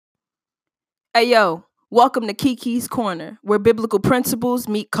Hey yo, welcome to Kiki's Corner, where biblical principles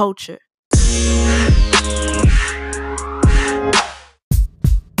meet culture.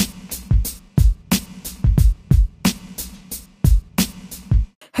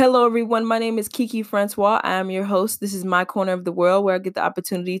 Hello, everyone. My name is Kiki Francois. I am your host. This is my corner of the world where I get the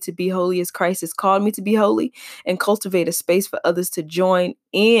opportunity to be holy as Christ has called me to be holy and cultivate a space for others to join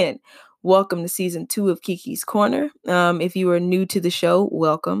in. Welcome to season 2 of Kiki's Corner. If you are new to the show,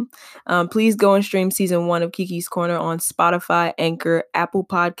 welcome. Please go and stream season 1 of Kiki's Corner on Spotify, Anchor, Apple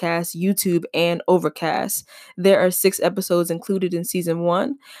Podcasts, YouTube, and Overcast. There are 6 episodes included in season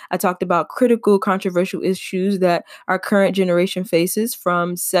 1. I talked about critical, controversial issues that our current generation faces,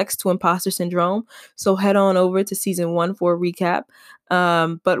 from sex to imposter syndrome. So head on over to season 1 for a recap.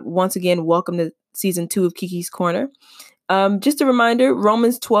 But once again, welcome to season 2 of Kiki's Corner. Just a reminder,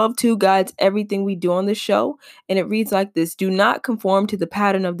 Romans 12:2 guides everything we do on this show, and it reads like this: do not conform to the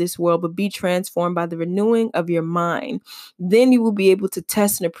pattern of this world, but be transformed by the renewing of your mind. Then you will be able to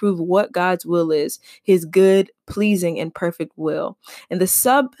test and approve what God's will is, his good, pleasing, and perfect will. And the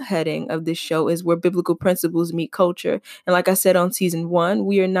subheading of this show is where biblical principles meet culture. And like I said on season 1,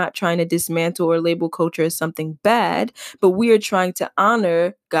 we are not trying to dismantle or label culture as something bad, but we are trying to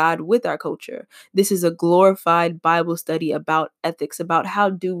honor God with our culture. This is a glorified Bible study about ethics, about how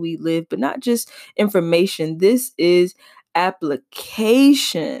do we live, but not just information. This is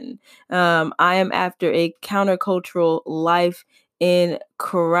application. I am after a countercultural life in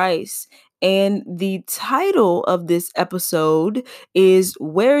Christ. And the title of this episode is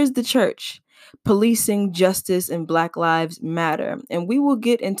Where is the Church? Policing Justice and Black Lives Matter. And we will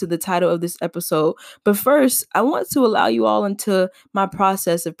get into the title of this episode. But first, I want to allow you all into my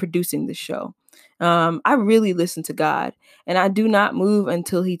process of producing the show. I really listen to God, and I do not move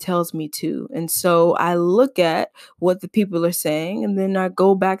until he tells me to. And so I look at what the people are saying, and then I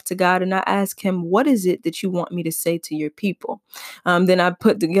go back to God and I ask him, what is it that you want me to say to your people? Then I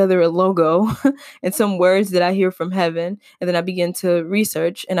put together a logo and some words that I hear from heaven, and then I begin to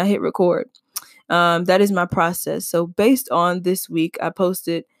research and I hit record. That is my process. So based on this week, I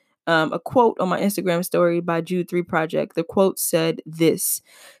posted a quote on my Instagram story by Jude 3 Project. The quote said this: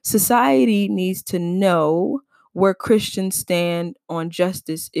 society needs to know where Christians stand on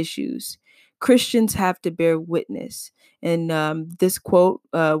justice issues. Christians have to bear witness. And this quote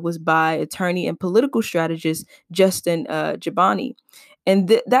was by attorney and political strategist Justin Jabani.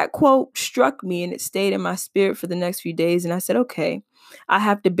 And that quote struck me, and it stayed in my spirit for the next few days. And I said, okay, I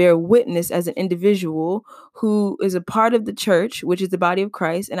have to bear witness as an individual who is a part of the church, which is the body of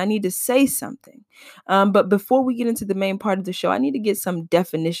Christ, and I need to say something. But before we get into the main part of the show, I need to get some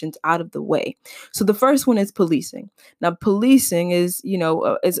definitions out of the way. So the first one is policing. Now, policing is,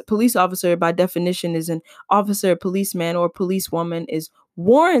 as a police officer, by definition, is an officer, a policeman, or policewoman is a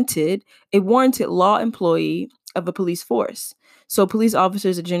warranted law employee of a police force. So police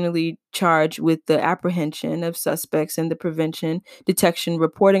officers are generally charged with the apprehension of suspects and the prevention, detection,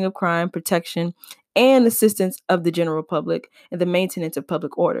 reporting of crime, protection, and assistance of the general public and the maintenance of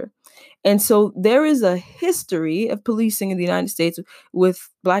public order. And so there is a history of policing in the United States with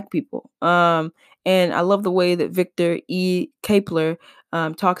Black people. And I love the way that Victor E. Kapler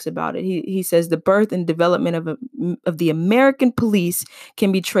talks about it. He says the birth and development of the American police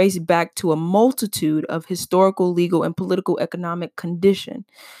can be traced back to a multitude of historical, legal, and political economic condition.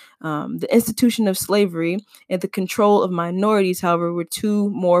 The institution of slavery and the control of minorities, however, were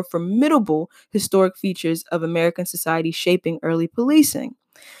two more formidable historic features of American society shaping early policing.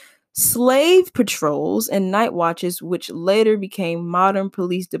 Slave patrols and night watches, which later became modern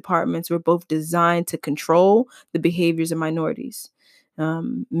police departments, were both designed to control the behaviors of minorities.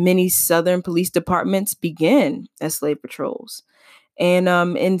 Many Southern police departments began as slave patrols. And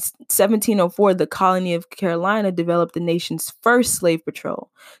in 1704, the colony of Carolina developed the nation's first slave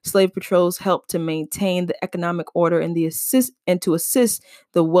patrol. Slave patrols helped to maintain the economic order and to assist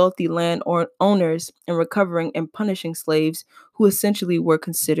the wealthy owners in recovering and punishing slaves who essentially were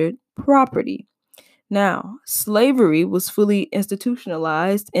considered property. Now, slavery was fully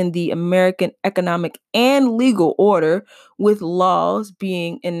institutionalized in the American economic and legal order, with laws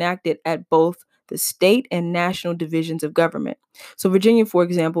being enacted at both the state and national divisions of government. So Virginia, for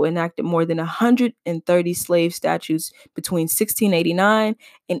example, enacted more than 130 slave statutes between 1689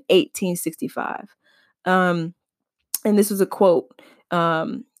 and 1865. And this was a quote.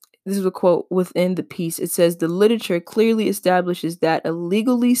 this is a quote within the piece. It says, the literature clearly establishes that a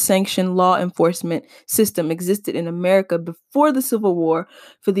legally sanctioned law enforcement system existed in America before the Civil War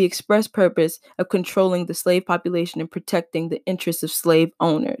for the express purpose of controlling the slave population and protecting the interests of slave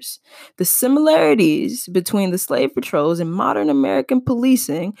owners. The similarities between the slave patrols and modern American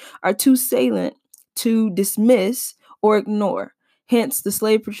policing are too salient to dismiss or ignore. Hence, the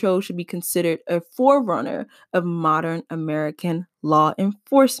slave patrol should be considered a forerunner of modern American law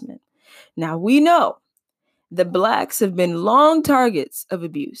enforcement. Now, we know that Blacks have been long targets of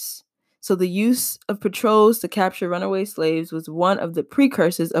abuse. So the use of patrols to capture runaway slaves was one of the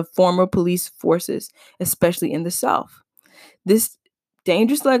precursors of former police forces, especially in the South. This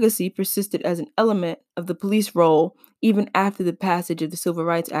dangerous legacy persisted as an element of the police role even after the passage of the Civil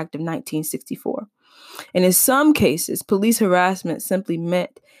Rights Act of 1964. And in some cases, police harassment simply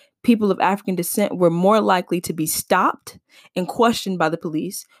meant people of African descent were more likely to be stopped and questioned by the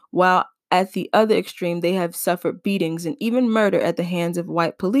police, while at the other extreme, they have suffered beatings and even murder at the hands of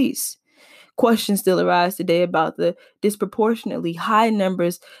white police. Questions still arise today about the disproportionately high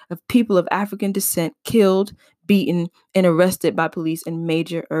numbers of people of African descent killed, beaten, and arrested by police in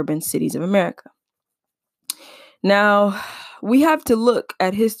major urban cities of America. Now, we have to look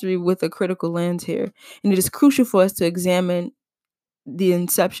at history with a critical lens here, and it is crucial for us to examine the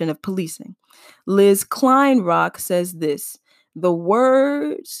inception of policing. Liz Kleinrock says this: the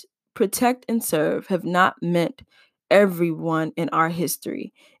words protect and serve have not meant everyone in our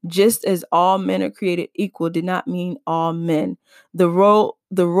history. Just as all men are created equal did not mean all men. The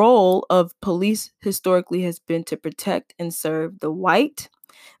role of police historically has been to protect and serve the white,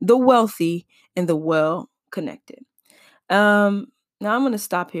 the wealthy, and the well-connected. Now I'm going to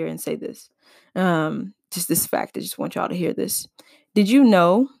stop here and say this. Just this fact. I just want y'all to hear this. Did you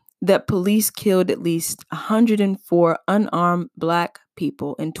know that police killed at least 104 unarmed Black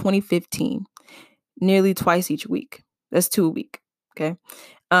people in 2015, nearly twice each week? That's 2 a week. Okay.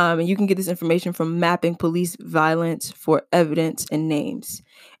 And you can get this information from Mapping Police Violence for Evidence and Names.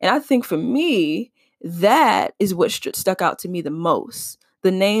 And I think for me, that is what stuck out to me the most.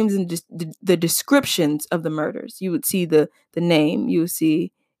 The names and the descriptions of the murders. You would see the name, you would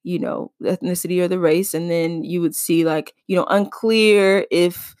see, the ethnicity or the race, and then you would see unclear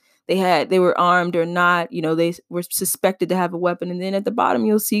if they were armed or not. They were suspected to have a weapon, and then at the bottom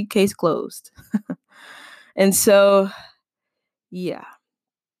you'll see case closed. And so, yeah,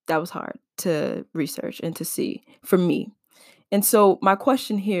 that was hard to research and to see for me. And so my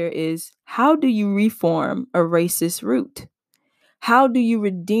question here is, how do you reform a racist root? How do you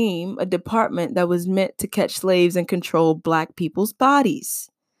redeem a department that was meant to catch slaves and control Black people's bodies?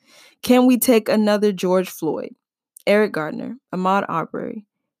 Can we take another George Floyd, Eric Gardner, Ahmaud Arbery,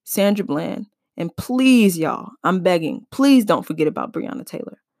 Sandra Bland, and please, y'all, I'm begging, please don't forget about Breonna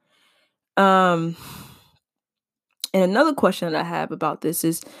Taylor. And another question that I have about this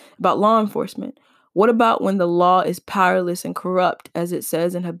is about law enforcement. What about when the law is powerless and corrupt, as it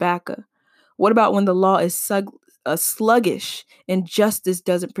says in Habakkuk? What about when the law is sluggish and justice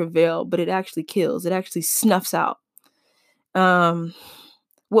doesn't prevail, but it actually kills, it actually snuffs out?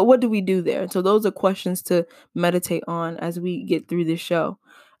 What do we do there? So those are questions to meditate on as we get through this show.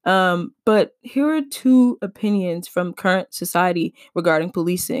 But here are 2 opinions from current society regarding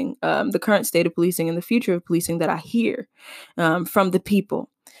policing, the current state of policing and the future of policing that I hear from the people.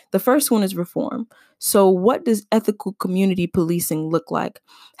 The first one is reform. So what does ethical community policing look like?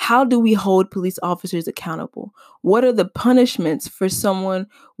 How do we hold police officers accountable? What are the punishments for someone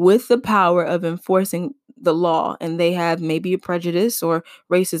with the power of enforcing the law and they have maybe a prejudice or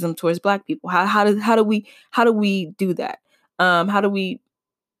racism towards Black people? How do we do that? How do we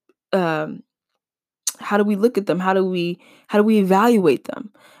look at them? How do we evaluate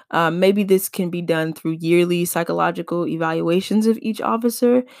them? Maybe this can be done through yearly psychological evaluations of each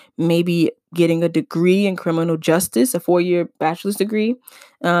officer, maybe getting a degree in criminal justice, a 4-year bachelor's degree,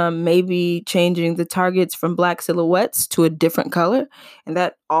 maybe changing the targets from Black silhouettes to a different color. And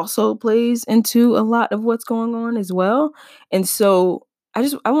that also plays into a lot of what's going on as well. And so I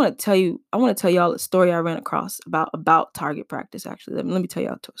want to tell y'all a story I ran across about target practice. Actually, let me tell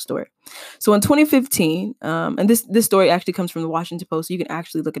y'all a story. So in 2015, and this story actually comes from the Washington Post, so you can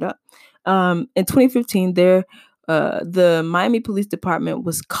actually look it up. In 2015, the Miami Police Department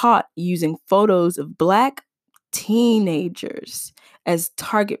was caught using photos of Black teenagers as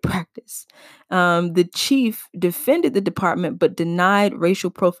target practice. The chief defended the department but denied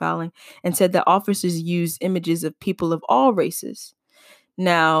racial profiling and said that officers used images of people of all races.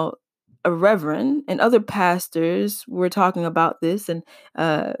 Now, a reverend and other pastors were talking about this, and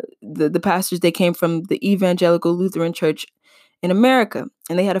the pastors, they came from the Evangelical Lutheran Church in America.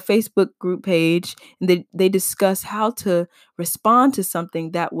 And they had a Facebook group page, and they discussed how to respond to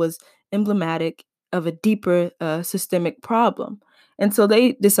something that was emblematic of a deeper systemic problem. And so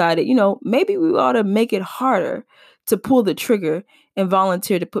they decided, maybe we ought to make it harder to pull the trigger and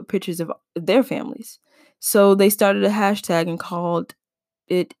volunteer to put pictures of their families. So they started a hashtag and called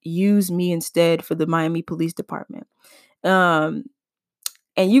it "Use Me Instead" for the Miami Police Department. Um,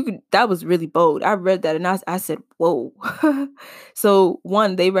 and that was really bold. I read that and I said, whoa. So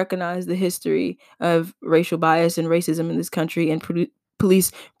one, they recognize the history of racial bias and racism in this country and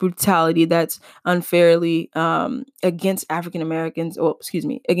police brutality that's unfairly against African Americans, or excuse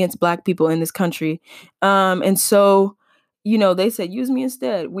me, against Black people in this country. And so, they said, use me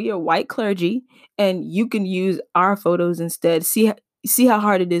instead. We are white clergy and you can use our photos instead. See how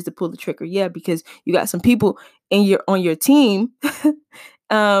hard it is to pull the trigger. Yeah, because you got some people on your team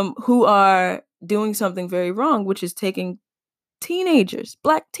who are doing something very wrong, which is taking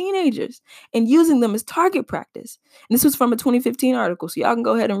Black teenagers, and using them as target practice. And this was from a 2015 article, so y'all can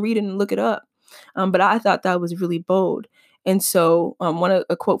go ahead and read it and look it up. But I thought that was really bold. And so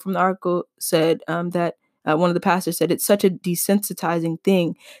a quote from the article said that one of the pastors said, it's such a desensitizing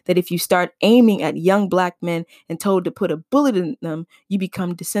thing that if you start aiming at young Black men and told to put a bullet in them, you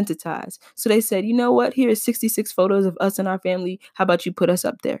become desensitized. So they said, you know what? Here is 66 photos of us and our family. How about you put us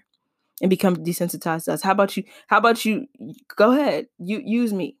up there and become desensitized to us? How about you go ahead, you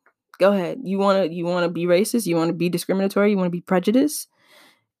use me. Go ahead. You want to be racist? You want to be discriminatory? You want to be prejudiced?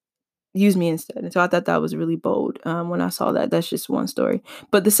 Use me instead. And so I thought that was really bold when I saw that. That's just one story.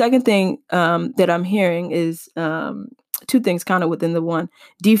 But the second thing that I'm hearing is two things kind of within the one: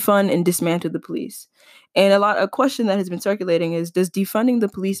 defund and dismantle the police. And a question that has been circulating is, does defunding the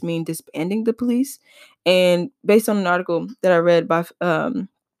police mean disbanding the police? And based on an article that I read by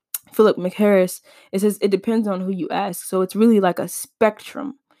Philip McHarris, it says it depends on who you ask. So it's really like a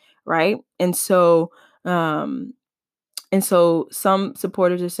spectrum, right? And so some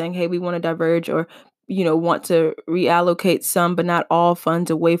supporters are saying, hey, we want to diverge or, want to reallocate some, but not all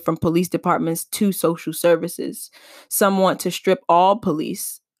funds away from police departments to social services. Some want to strip all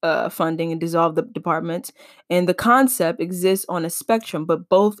police funding and dissolve the departments. And the concept exists on a spectrum, but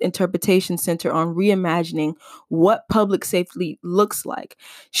both interpretations center on reimagining what public safety looks like,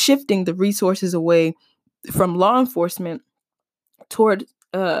 shifting the resources away from law enforcement toward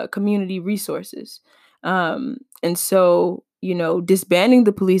community resources. And so, disbanding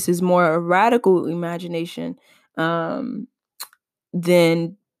the police is more a radical imagination than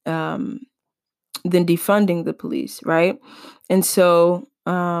defunding the police, right? And so,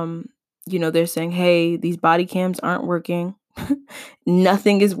 they're saying, hey, these body cams aren't working.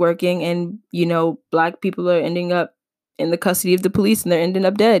 Nothing is working. And, Black people are ending up in the custody of the police and they're ending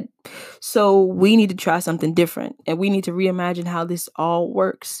up dead. So we need to try something different and we need to reimagine how this all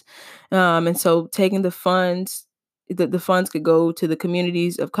works. And so taking the funds, the funds could go to the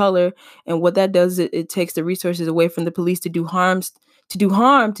communities of color. And what that does, it takes the resources away from the police to do harm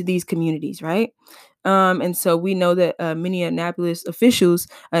to these communities, right? And so we know that Minneapolis officials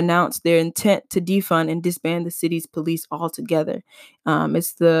announced their intent to defund and disband the city's police altogether.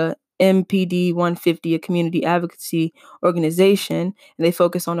 It's the MPD 150, a community advocacy organization, and they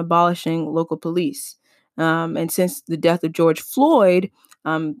focus on abolishing local police. And since the death of George Floyd,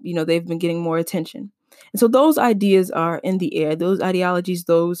 they've been getting more attention. And so those ideas are in the air, those ideologies,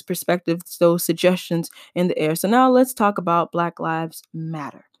 those perspectives, those suggestions in the air. So now let's talk about Black Lives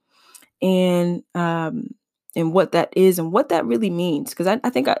Matter and what that is and what that really means. Because I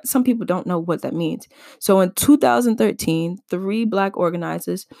think some people don't know what that means. So in 2013, 3 Black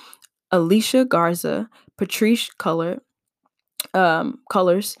organizers, Alicia Garza, Patrice Cullors,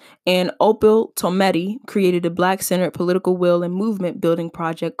 and Opal Tometi, created a Black-centered political will and movement building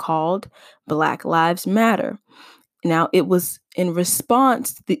project called Black Lives Matter. Now, it was in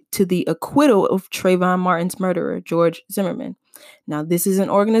response to the acquittal of Trayvon Martin's murderer, George Zimmerman. Now, this is an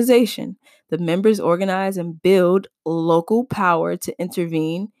organization. The members organize and build local power to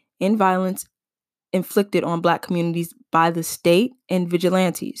intervene in violence inflicted on Black communities by the state and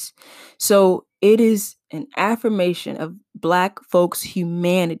vigilantes. So it is an affirmation of Black folks'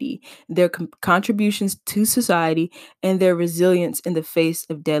 humanity, their contributions to society, and their resilience in the face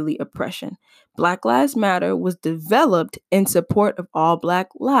of deadly oppression. Black Lives Matter was developed in support of all Black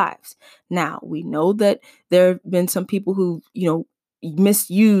lives. Now, we know that there have been some people who,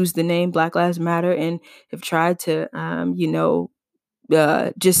 misuse the name Black Lives Matter and have tried to,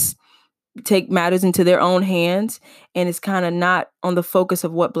 just take matters into their own hands, and it's kind of not on the focus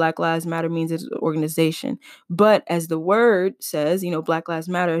of what Black Lives Matter means as an organization. But as the word says, Black Lives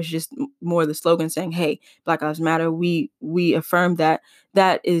Matter is just more the slogan saying, hey, Black Lives Matter, we affirm that.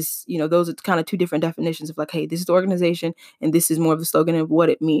 That is, those are kind of two different definitions of like, hey, this is the organization and this is more of the slogan of what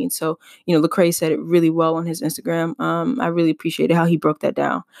it means. So, Lecrae said it really well on his Instagram. I really appreciated how he broke that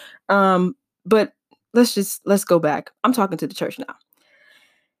down. But let's go back. I'm talking to the church now.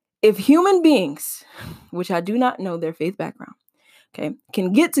 If human beings, which I do not know their faith background, okay,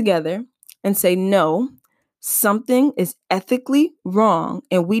 can get together and say, no, something is ethically wrong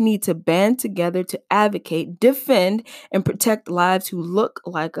and we need to band together to advocate, defend, and protect lives who look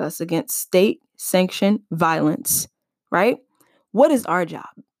like us against state-sanctioned violence, right? What is our job?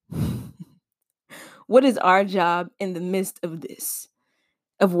 What is our job in the midst of this,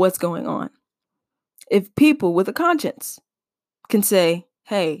 of what's going on? If people with a conscience can say,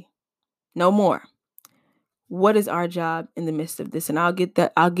 hey, no more. What is our job in the midst of this? And I'll get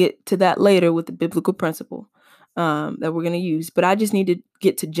to that later with the biblical principle that we're going to use. But I just need to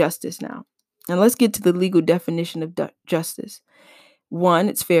get to justice now. And let's get to the legal definition of justice. 1,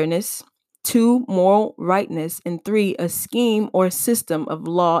 it's fairness. 2, moral rightness. And 3, a scheme or system of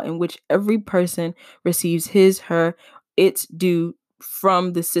law in which every person receives his, her, its due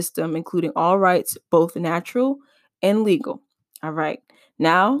from the system, including all rights, both natural and legal. All right.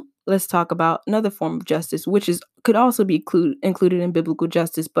 Now, let's talk about another form of justice, which could also be included in biblical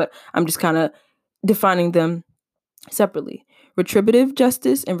justice, but I'm just kind of defining them separately. Retributive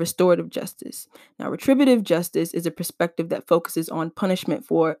justice and restorative justice. Now, retributive justice is a perspective that focuses on punishment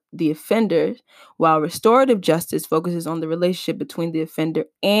for the offender, while restorative justice focuses on the relationship between the offender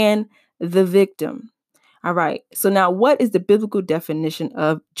and the victim. All right. So now, what is the biblical definition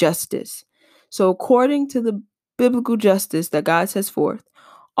of justice? So according to the biblical justice that God sets forth,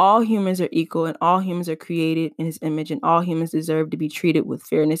 all humans are equal and all humans are created in his image and all humans deserve to be treated with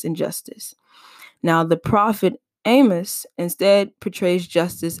fairness and justice. Now, the prophet Amos instead portrays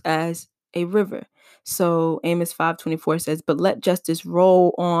justice as a river. So Amos 5:24 says, but let justice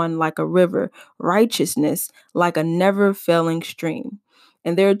roll on like a river, righteousness like a never failing stream.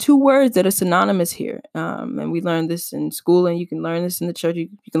 And there are two words that are synonymous here. And we learned this in school and you can learn this in the church. You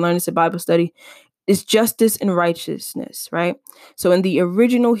can learn this in Bible study. It's justice and righteousness, right? So in the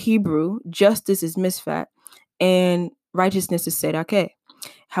original Hebrew, justice is misfat and righteousness is tzedakah.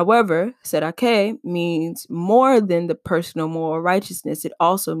 However, tzedakah means more than the personal moral righteousness. It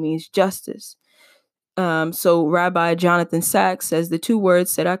also means justice. So Rabbi Jonathan Sacks says the two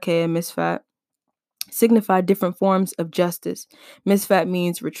words tzedakah and misfat signify different forms of justice. Misfat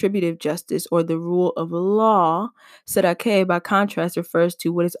means retributive justice or the rule of law. Tzedakah, by contrast, refers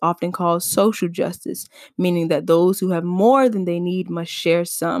to what is often called social justice, meaning that those who have more than they need must share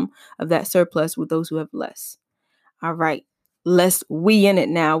some of that surplus with those who have less. All right, we in it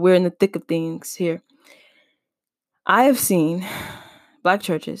now. We're in the thick of things here. I have seen Black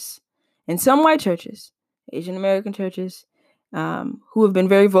churches and some white churches, Asian American churches, who have been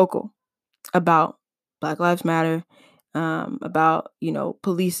very vocal about Black Lives Matter, about,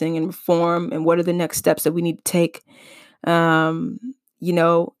 policing and reform and what are the next steps that we need to take.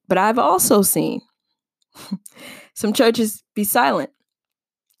 But I've also seen some churches be silent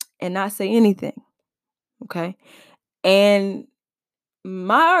and not say anything. Okay. And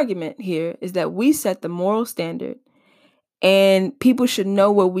my argument here is that we set the moral standard and people should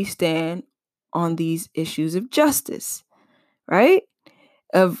know where we stand on these issues of justice, right?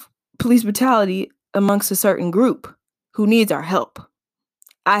 Of police brutality amongst a certain group who needs our help.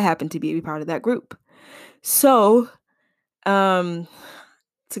 I happen to be a part of that group. So, to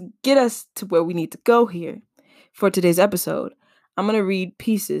get us to where we need to go here for today's episode, I'm going to read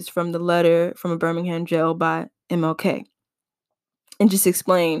pieces from the letter from a Birmingham jail by MLK and just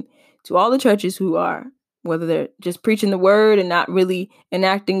explain to all the churches who are, whether they're just preaching the word and not really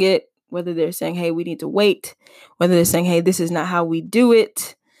enacting it, whether they're saying, hey, we need to wait, whether they're saying, hey, this is not how we do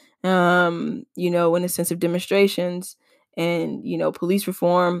it, in a sense of demonstrations and, police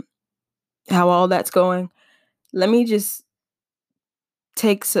reform, how all that's going. Let me just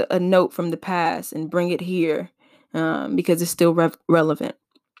take a note from the past and bring it here because it's still relevant.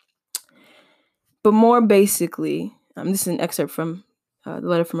 But more basically, this is an excerpt from the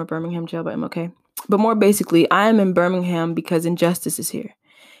letter from a Birmingham jail by MLK. But more basically, I am in Birmingham because injustice is here.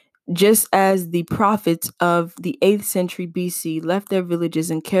 Just as the prophets of the 8th century BC left their villages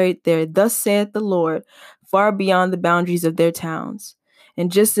and carried their "Thus saith the Lord" far beyond the boundaries of their towns.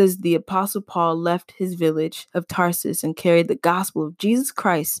 And just as the Apostle Paul left his village of Tarsus and carried the gospel of Jesus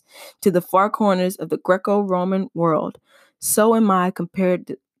Christ to the far corners of the Greco-Roman world, so am I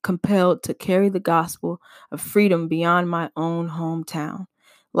compelled to carry the gospel of freedom beyond my own hometown.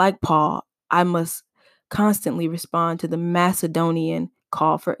 Like Paul, I must constantly respond to the Macedonian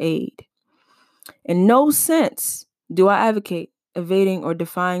call for aid. In no sense do I advocate evading or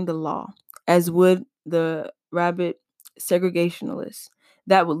defying the law, as would the rabid segregationalists.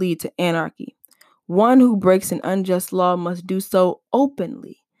 That would lead to anarchy. One who breaks an unjust law must do so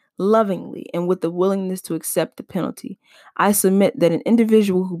openly, lovingly, and with the willingness to accept the penalty. I submit that an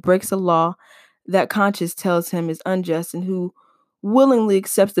individual who breaks a law that conscience tells him is unjust and who willingly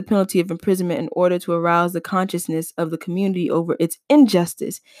accepts the penalty of imprisonment in order to arouse the consciousness of the community over its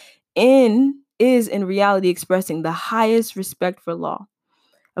injustice is in reality expressing the highest respect for law.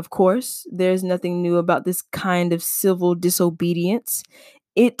 Of course, there's nothing new about this kind of civil disobedience.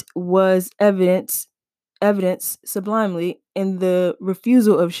 It was evidence sublimely in the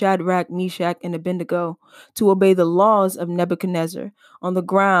refusal of Shadrach, Meshach, and Abednego to obey the laws of Nebuchadnezzar on the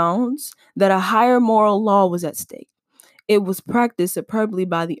grounds that a higher moral law was at stake. It was practiced superbly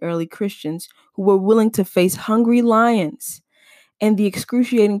by the early Christians who were willing to face hungry lions and the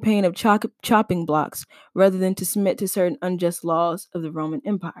excruciating pain of chopping blocks rather than to submit to certain unjust laws of the Roman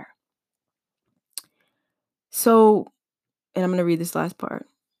Empire. So, and I'm going to read this last part.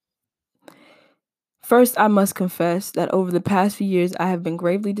 First, I must confess that over the past few years, I have been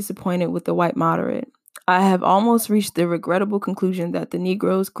gravely disappointed with the white moderate. I have almost reached the regrettable conclusion that the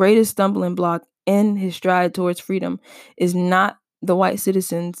Negro's greatest stumbling block in his stride towards freedom is not the white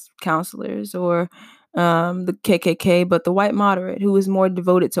citizens' counselors or the KKK, but the white moderate who is more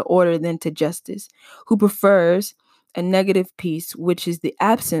devoted to order than to justice, who prefers a negative peace, which is the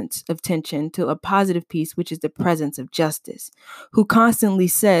absence of tension, to a positive peace, which is the presence of justice, who constantly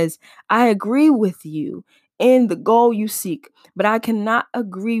says, I agree with you in the goal you seek, but I cannot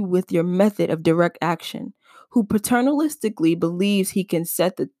agree with your method of direct action, who paternalistically believes he can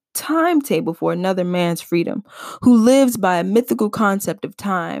set the timetable for another man's freedom, who lives by a mythical concept of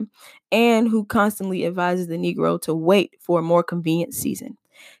time, and who constantly advises the Negro to wait for a more convenient season.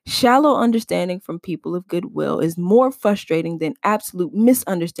 Shallow understanding from people of goodwill is more frustrating than absolute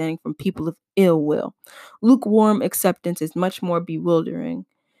misunderstanding from people of ill will. Lukewarm acceptance is much more bewildering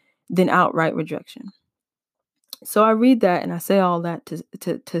than outright rejection. So I read that and I say all that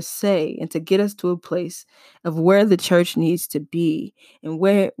to say and to get us to a place of where the church needs to be and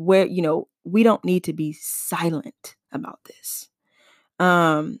where we don't need to be silent about this.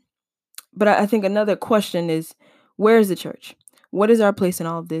 But I think another question is, where is the church? What is our place in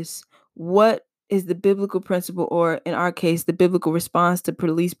all of this? What is the biblical principle, or in our case, the biblical response to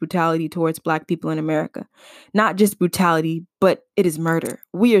police brutality towards Black people in America? Not just brutality, but it is murder.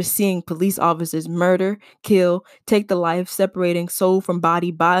 We are seeing police officers murder, kill, take the life, separating soul from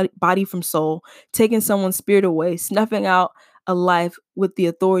body from soul, taking someone's spirit away, snuffing out a life with the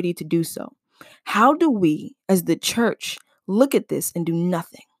authority to do so. How do we, as the church, look at this and do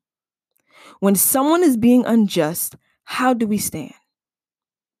nothing? When someone is being unjust, how do we stand?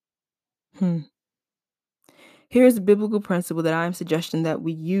 Here's the biblical principle that I'm suggesting that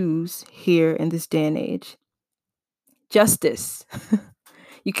we use here in this day and age. Justice.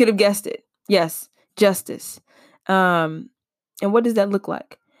 You could have guessed it. Yes, justice. And what does that look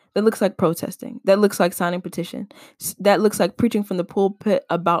like? That looks like protesting. That looks like signing petition. That looks like preaching from the pulpit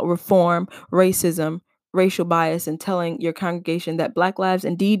about reform, racism, racial bias, and telling your congregation that Black lives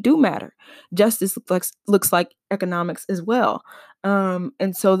indeed do matter. Justice looks like economics as well.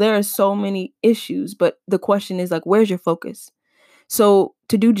 And so there are so many issues, but the question is, like, where's your focus? So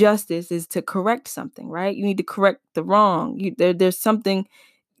to do justice is to correct something, right? You need to correct the wrong. There's something.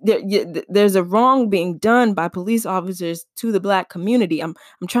 There's a wrong being done by police officers to the Black community. I'm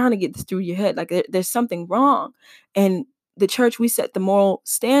trying to get this through your head. Like there's something wrong, and the church, we set the moral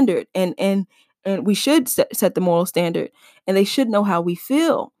standard, and we should set the moral standard, and they should know how we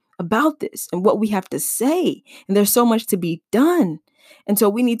feel about this and what we have to say. And there's so much to be done, and so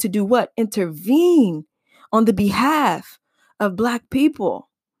we need to do what? Intervene on the behalf of Black people.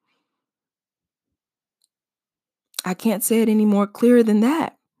 I can't say it any more clear than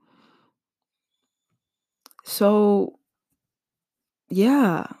that. So,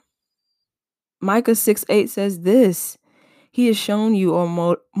 yeah. Micah 6:8 says this: He has shown you,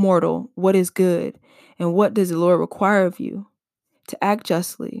 O mortal, what is good, and what does the Lord require of you? To act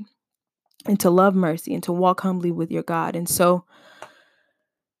justly, and to love mercy, and to walk humbly with your God. And so,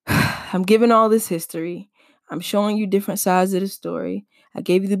 I'm giving all this history. I'm showing you different sides of the story. I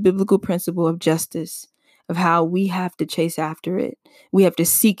gave you the biblical principle of justice, of how we have to chase after it. We have to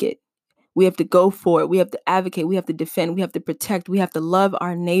seek it. We have to go for it. We have to advocate. We have to defend. We have to protect. We have to love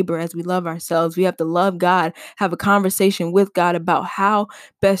our neighbor as we love ourselves. We have to love God, have a conversation with God about how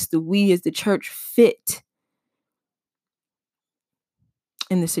best do we as the church fit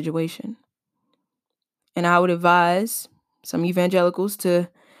in this situation. And I would advise some evangelicals to,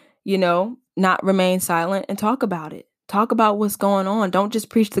 not remain silent and talk about it. Talk about what's going on. Don't just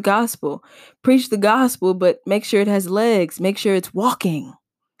preach the gospel. Preach the gospel, but make sure it has legs. Make sure it's walking.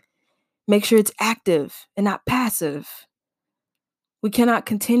 Make sure it's active and not passive. We cannot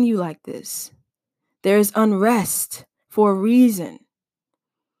continue like this. There is unrest for a reason.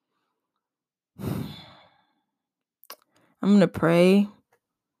 I'm going to pray,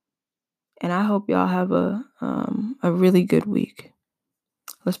 and I hope y'all have a really good week.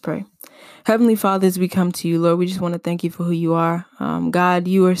 Let's pray. Heavenly Father, as we come to you, Lord, we just want to thank you for who you are. God,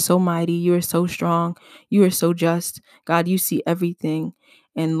 you are so mighty. You are so strong. You are so just. God, you see everything.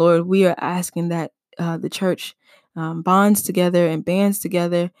 And Lord, we are asking that the church bonds together and bands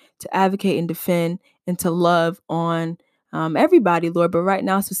together to advocate and defend and to love on everybody, Lord. But right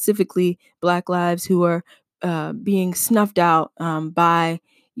now, specifically, Black lives who are being snuffed out by,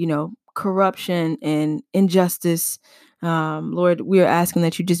 corruption and injustice. Lord, we are asking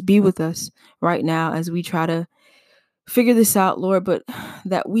that you just be with us right now as we try to figure this out, Lord, but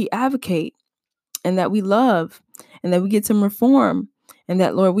that we advocate and that we love and that we get some reform and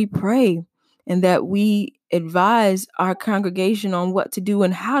that, Lord, we pray and that we advise our congregation on what to do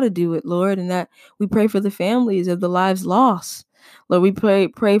and how to do it, Lord, and that we pray for the families of the lives lost. Lord, we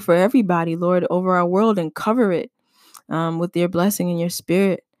pray for everybody, Lord, over our world and cover it with your blessing and your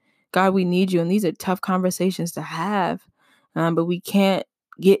spirit. God, we need you. And these are tough conversations to have, but we can't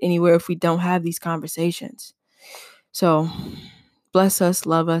get anywhere if we don't have these conversations. So bless us,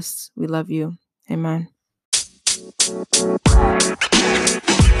 love us. We love you. Amen.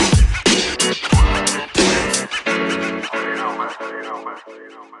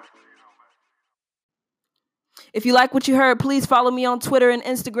 If you like what you heard, please follow me on Twitter and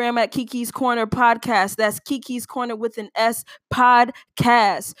Instagram at Kiki's Corner Podcast. That's Kiki's Corner with an S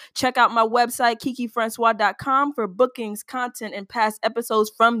podcast. Check out my website, kikifrancois.com, for bookings, content, and past episodes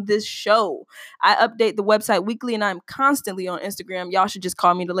from this show. I update the website weekly, and I'm constantly on Instagram. Y'all should just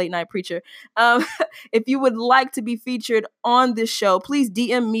call me the late night preacher. If you would like to be featured on this show, please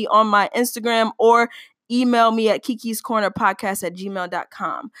DM me on my Instagram or email me at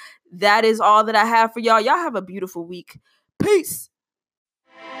kikiscornerpodcast@gmail.com. That is all that I have for y'all. Y'all have a beautiful week. Peace.